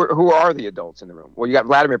who are the adults in the room? Well, you got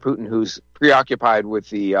Vladimir Putin, who's preoccupied with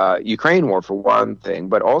the Ukraine war for one thing,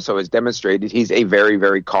 but also has demonstrated he's a very,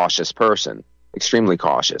 very cautious person, extremely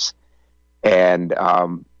cautious. And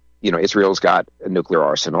Israel's got a nuclear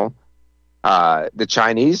arsenal. The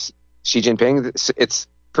Chinese, Xi Jinping, it's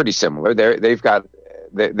pretty similar. They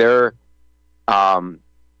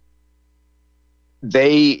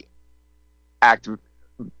act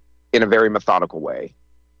in a very methodical way.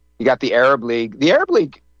 You got the Arab League. The Arab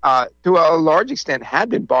League, to a large extent, had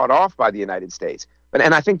been bought off by the United States.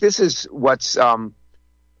 And I think this is what's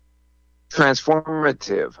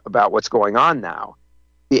transformative about what's going on now.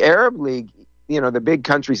 The Arab League, the big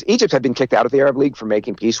countries, Egypt had been kicked out of the Arab League for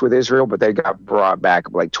making peace with Israel, but they got brought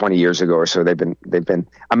back like 20 years ago or so. They've been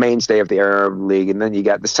a mainstay of the Arab League. And then you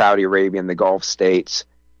got the Saudi Arabia and the Gulf states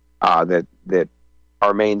that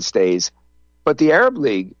are mainstays. But the Arab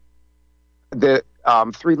League, the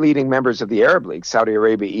 3 leading members of the Arab League, Saudi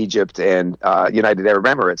Arabia, Egypt, and United Arab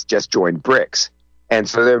Emirates, just joined BRICS. And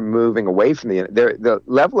so they're moving away from the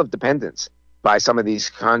level of dependence by some of these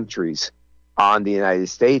countries on the United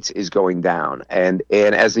States is going down. And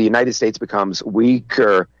as the United States becomes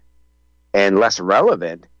weaker and less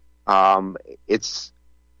relevant,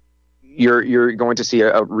 you're going to see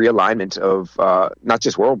a realignment of not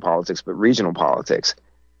just world politics, but regional politics.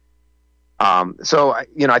 So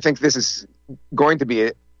I think this is going to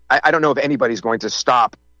be I don't know if anybody's going to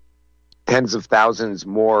stop tens of thousands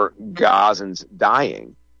more Gazans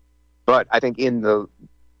dying, but I think in the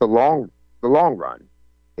long run,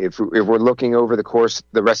 if we're looking over the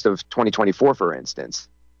rest of 2024, for instance,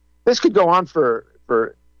 this could go on for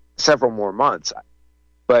several more months.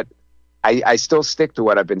 But I still stick to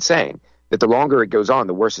what I've been saying, that the longer it goes on,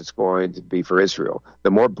 the worse it's going to be for Israel.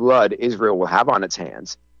 The more blood Israel will have on its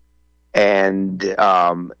hands, and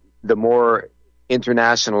the more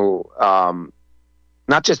international,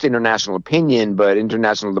 not just international opinion, but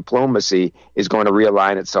international diplomacy is going to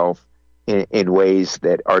realign itself in ways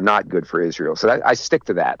that are not good for Israel. So I stick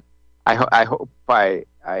to that. I hope I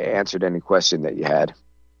answered any question that you had.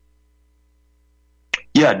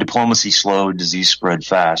 Yeah, diplomacy slow, disease spread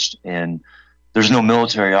fast, and there's no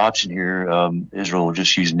military option here. Israel will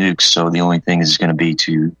just use nukes, so the only thing is going to be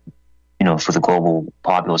to, for the global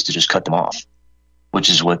populace to just cut them off, which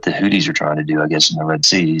is what the Houthis are trying to do, I guess, in the Red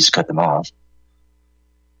Sea, is cut them off.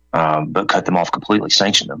 But cut them off completely,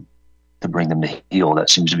 sanction them to bring them to heel. That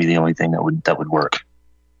seems to be the only thing that would work.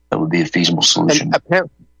 That would be a feasible solution.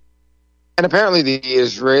 And apparently the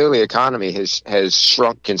Israeli economy has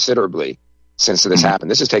shrunk considerably since this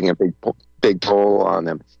happened. This is taking a big toll on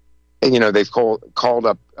them. And, they've called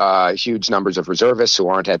up huge numbers of reservists who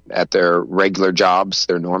aren't at their regular jobs,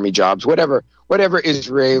 their normie jobs, whatever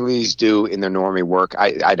Israelis do in their normie work.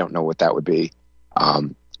 I don't know what that would be.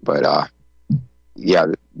 Yeah,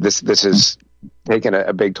 this is taking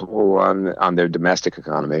a big toll on their domestic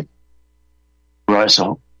economy. Right.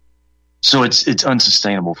 So it's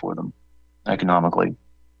unsustainable for them economically.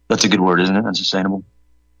 That's a good word, isn't it? Unsustainable.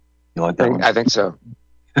 You like that one? I think so.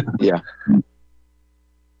 Yeah.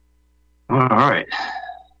 All right.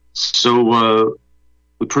 So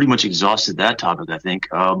we pretty much exhausted that topic, I think.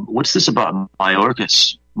 What's this about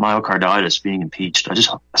myocarditis being impeached? I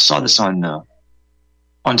saw this on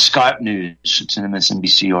Skype News. It's an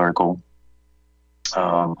MSNBC article.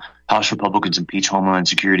 House Republicans impeach Homeland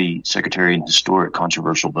Security Secretary in historic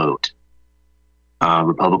controversial vote.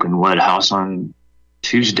 Republican-led House on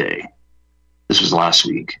Tuesday, this was last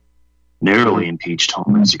week, narrowly impeached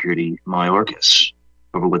Homeland Security Mayorkas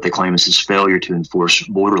over what they claim is his failure to enforce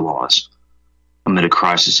border laws amid a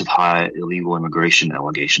crisis of high illegal immigration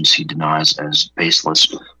allegations he denies as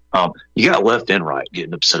baseless. You got left and right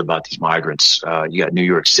getting upset about these migrants. You got New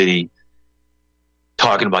York City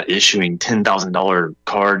talking about issuing $10,000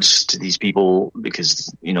 cards to these people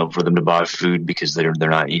because, for them to buy food because they're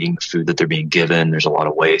not eating the food that they're being given. There's a lot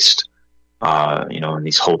of waste, in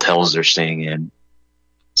these hotels they're staying in.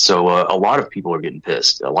 So a lot of people are getting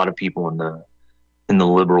pissed. A lot of people in the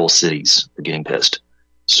liberal cities are getting pissed.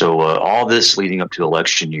 So all this leading up to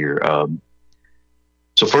election year.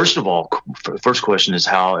 So first of all, first question is,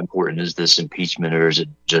 how important is this impeachment, or is it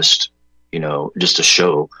just a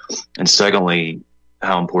show? And secondly,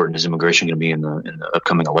 how important is immigration going to be in the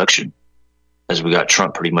upcoming election, as we got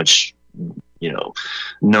Trump pretty much,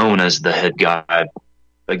 known as the head guy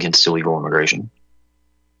against illegal immigration?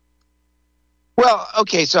 Well,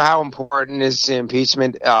 okay, so how important is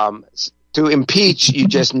impeachment? To impeach, you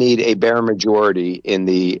just need a bare majority in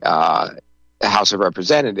the House of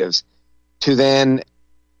Representatives to then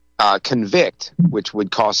convict, which would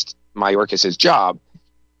cost Mayorkas his job.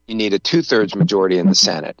 You need a 2/3 majority in the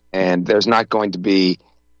Senate, and there's not going to be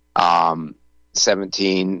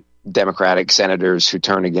 17 Democratic senators who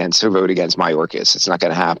vote against Mayorkas. It's not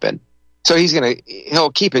going to happen. So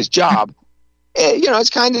he'll keep his job. It's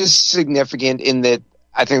kind of significant in that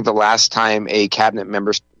I think the last time a cabinet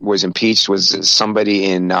member was impeached was somebody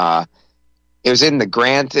it was in the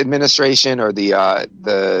Grant administration, or the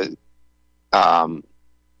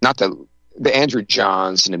Andrew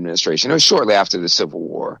Johnson administration. It was shortly after the Civil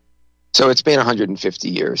War. So it's been 150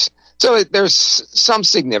 years. So there's some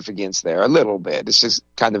significance there, a little bit. It's just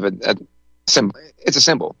kind of a symbol. It's a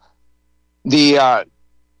symbol. The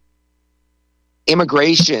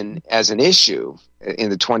immigration as an issue in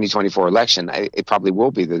the 2024 election, it probably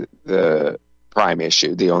will be the prime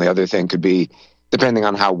issue. The only other thing could be, depending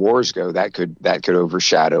on how wars go, that could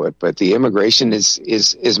overshadow it. But the immigration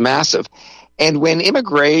is massive. And when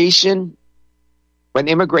immigration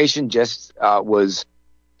just was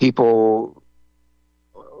people,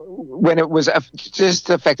 when it was just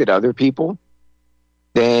affected other people,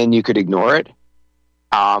 then you could ignore it.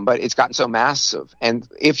 But it's gotten so massive. And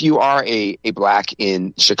if you are a black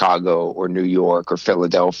in Chicago or New York or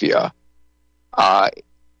Philadelphia,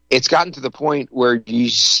 it's gotten to the point where you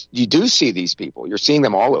do see these people. You're seeing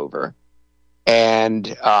them all over. And,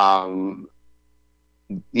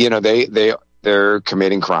 they're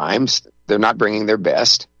committing crimes. They're not bringing their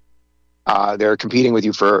best. They're competing with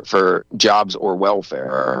you for jobs or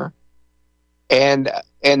welfare. And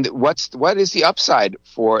what is the upside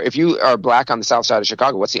for, if you are black on the south side of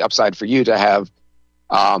Chicago, what's the upside for you to have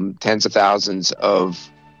tens of thousands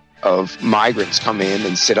of migrants come in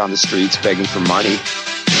and sit on the streets begging for money?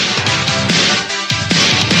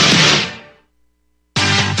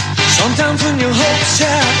 Times when your hopes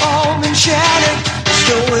have all been shattered, there's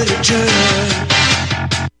nowhere to turn.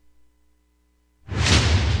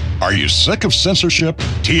 Are you sick of censorship?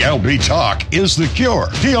 TLB Talk is the cure.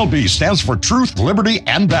 TLB stands for Truth, Liberty,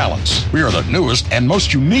 and Balance. We are the newest and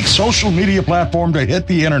most unique social media platform to hit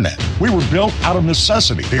the internet. We were built out of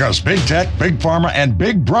necessity because Big Tech, Big Pharma, and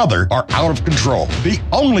Big Brother are out of control. The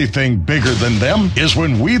only thing bigger than them is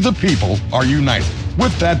when we the people are united.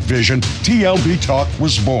 With that vision, TLB Talk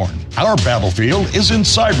was born. Our battlefield is in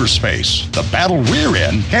cyberspace. The battle we're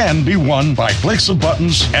in can be won by clicks of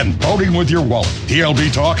buttons and voting with your wallet.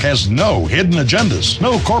 TLB Talk has no hidden agendas,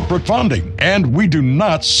 no corporate funding, and we do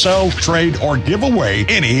not sell, trade, or give away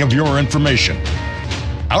any of your information.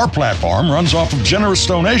 Our platform runs off of generous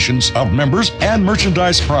donations of members and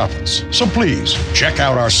merchandise profits. So please, check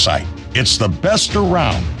out our site. It's the best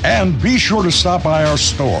around. And be sure to stop by our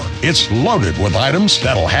store. It's loaded with items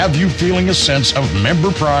that'll have you feeling a sense of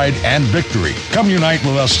member pride and victory. Come unite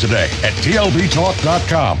with us today at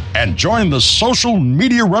TLBTalk.com and join the social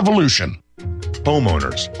media revolution.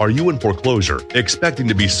 Homeowners, are you in foreclosure, expecting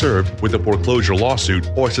to be served with a foreclosure lawsuit,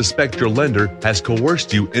 or suspect your lender has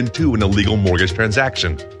coerced you into an illegal mortgage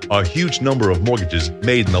transaction? A huge number of mortgages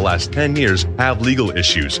made in the last 10 years have legal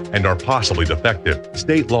issues and are possibly defective.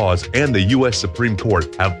 State laws and the U.S. Supreme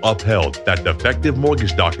Court have upheld that defective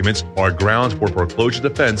mortgage documents are grounds for foreclosure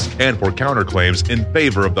defense and for counterclaims in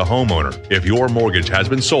favor of the homeowner. If your mortgage has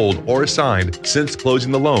been sold or assigned since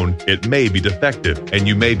closing the loan, it may be defective and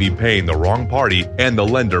you may be paying the wrong party, and the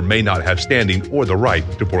lender may not have standing or the right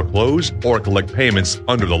to foreclose or collect payments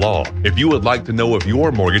under the law. If you would like to know if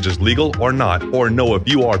your mortgage is legal or not, or know if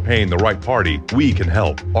you are paying the right party, we can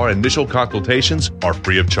help. Our initial consultations are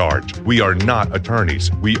free of charge. We are not attorneys.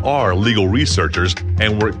 We are legal researchers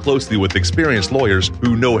and work closely with experienced lawyers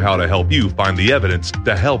who know how to help you find the evidence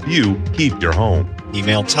to help you keep your home.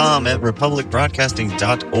 Email Tom at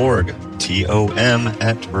republicbroadcasting.org.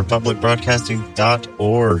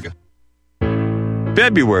 TOM@republicbroadcasting.org.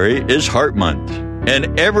 February is Heart Month,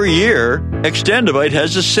 and every year, Extendivite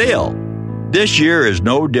has a sale. This year is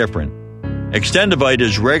no different. Extendivite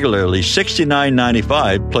is regularly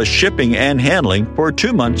 $69.95 plus shipping and handling for a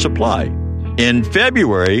 2-month supply. In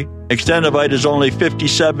February, Extendivite is only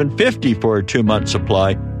 $57.50 for a 2-month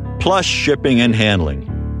supply plus shipping and handling.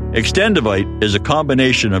 Extendivite is a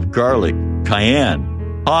combination of garlic, cayenne,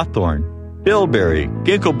 hawthorn, bilberry,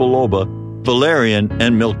 ginkgo biloba, valerian,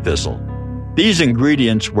 and milk thistle. These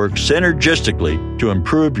ingredients work synergistically to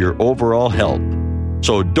improve your overall health.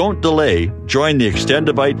 So don't delay. Join the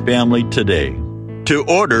Extendivite family today. To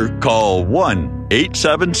order, call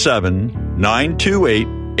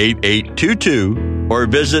 1-877-928-8822 or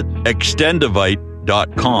visit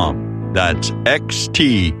extendivite.com. That's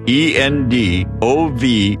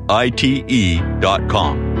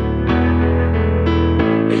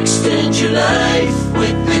XTENDOVITE.com. Extend your life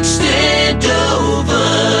with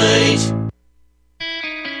Extendovite.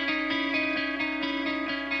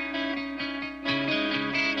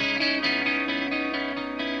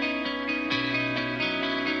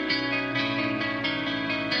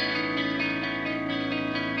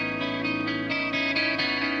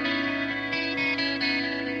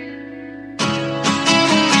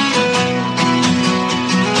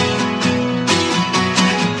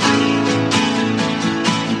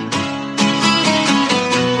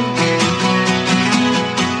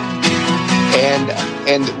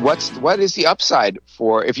 And what is the upside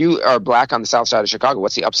for, if you are black on the south side of Chicago,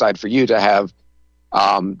 what's the upside for you to have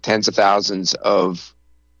tens of thousands of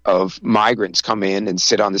migrants come in and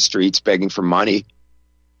sit on the streets begging for money?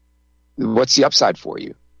 What's the upside for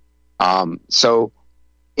you? So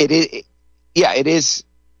it is, yeah, it is.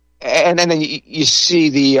 And then you see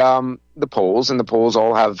the polls, and the polls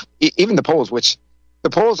all have, even the polls, which the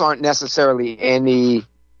polls aren't necessarily any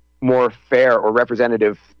more fair or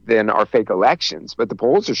representative than our fake elections, but the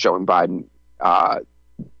polls are showing Biden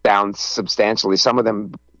down substantially, some of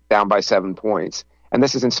them down by 7 points. And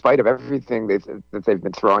this is in spite of everything that they've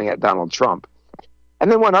been throwing at Donald Trump.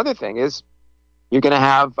 And then one other thing is you're going to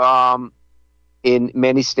have, in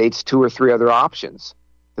many states, 2 or 3 other options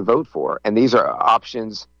to vote for. And these are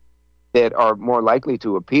options that are more likely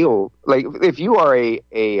to appeal. Like if you are a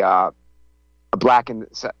black on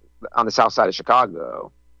the south side of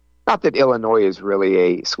Chicago, not that Illinois is really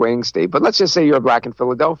a swing state, but let's just say you're a black in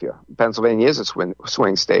Philadelphia. Pennsylvania is a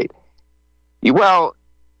swing state. You might,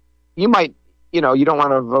 you don't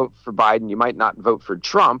want to vote for Biden. You might not vote for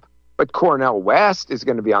Trump, but Cornel West is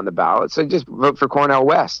going to be on the ballot. So just vote for Cornel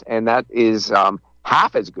West. And that is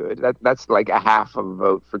half as good. That's like a half of a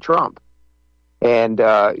vote for Trump. And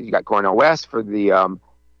you got Cornel West for the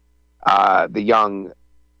young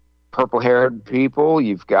purple-haired people.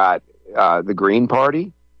 You've got the Green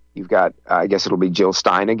Party. You've got, I guess it'll be Jill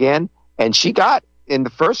Stein again. And she got, in the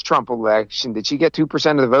first Trump election, did she get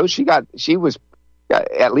 2% of the vote? She was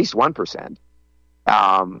at least 1%.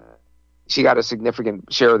 She got a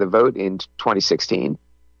significant share of the vote in 2016.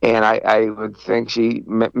 And I would think she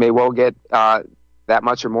may well get that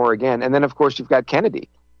much or more again. And then, of course, you've got Kennedy.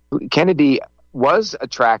 Kennedy was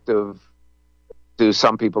attractive to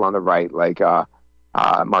some people on the right, like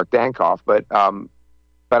Mark Dankoff. But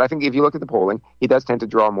I think if you look at the polling, he does tend to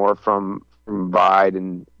draw more from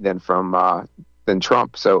Biden than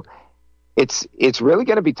Trump. So it's really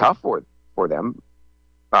going to be tough for them.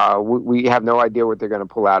 We have no idea what they're going to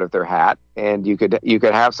pull out of their hat, and you could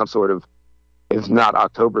have some sort of, if not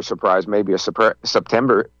October surprise, maybe a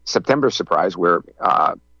September surprise where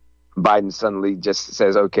Biden suddenly just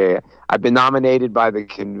says, "Okay, I've been nominated by the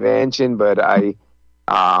convention, but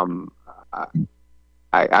I'm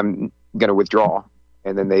going to withdraw,"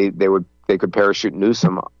 and then they could parachute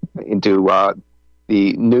Newsom into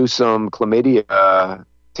the Newsom chlamydia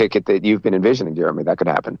ticket that you've been envisioning, Jeremy. That could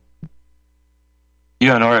happen.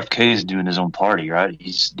 Yeah, and RFK is doing his own party, right?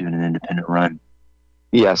 He's doing an independent run.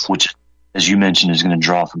 Yes. Which, as you mentioned, is going to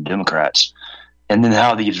draw from Democrats. And then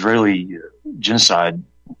how the Israeli genocide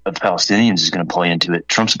of Palestinians is going to play into it.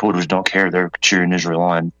 Trump supporters don't care. They're cheering Israel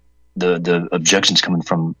on. The objections coming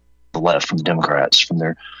from the left, from the Democrats, from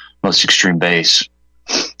their most extreme base.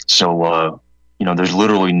 So, there's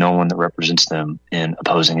literally no one that represents them in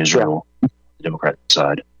opposing Israel, the Democrat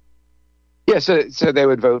side. Yeah, so they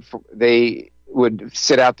would vote for, they would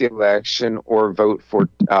sit out the election or vote for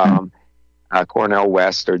Cornel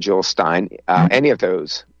West or Jill Stein. Any of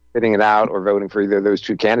those, sitting it out or voting for either of those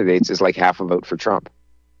two candidates is like half a vote for Trump.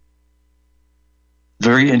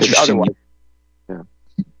 Very interesting.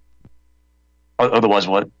 Otherwise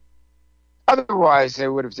what? Otherwise, they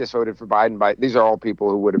would have just voted for Biden. These are all people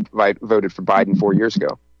who would have voted for Biden 4 years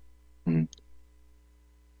ago. Mm-hmm.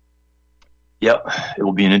 Yep, it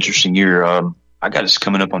will be an interesting year. I got us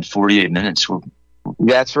coming up on 48 minutes.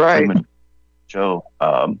 That's right. Joe,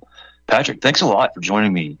 Patrick, thanks a lot for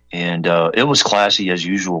joining me. And it was classy as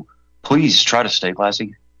usual. Please try to stay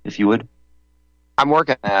classy, if you would. I'm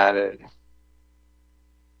working at it.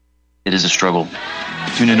 It is a struggle.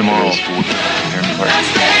 Tune in tomorrow for Jeremy Clark.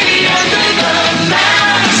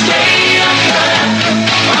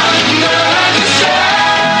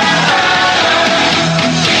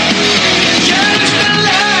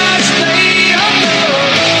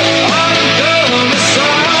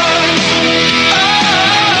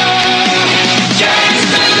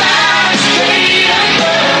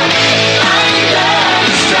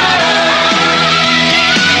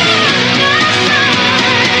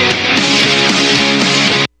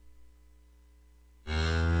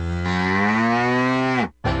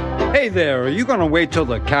 Hey there, are you going to wait till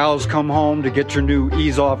the cows come home to get your new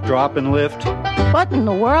ease-off drop-and lift? What in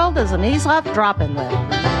the world is an ease-off drop-and lift?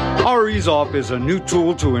 Our ease-off is a new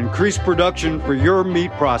tool to increase production for your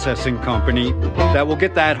meat processing company that will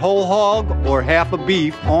get that whole hog or half a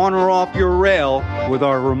beef on or off your rail with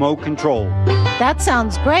our remote control. That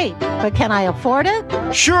sounds great, but can I afford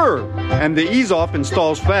it? Sure! And the ease-off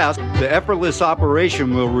installs fast. The effortless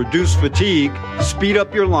operation will reduce fatigue, speed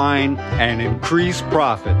up your line, and increase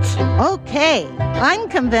profits. Okay, I'm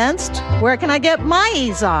convinced. Where can I get my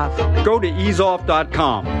ease-off? Go to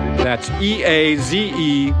easeoff.com. That's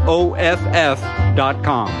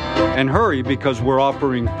EAZEOFF.com. And hurry because we're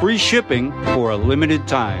offering free shipping for a limited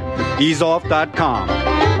time.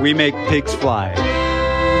 Easeoff.com. We make pigs fly.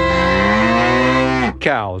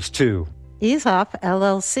 Cows, too. Easeoff,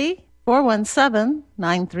 LLC,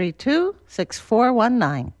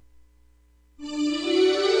 417-932-6419.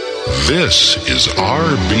 This is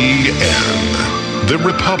RBN, the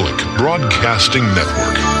Republic Broadcasting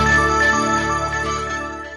Network.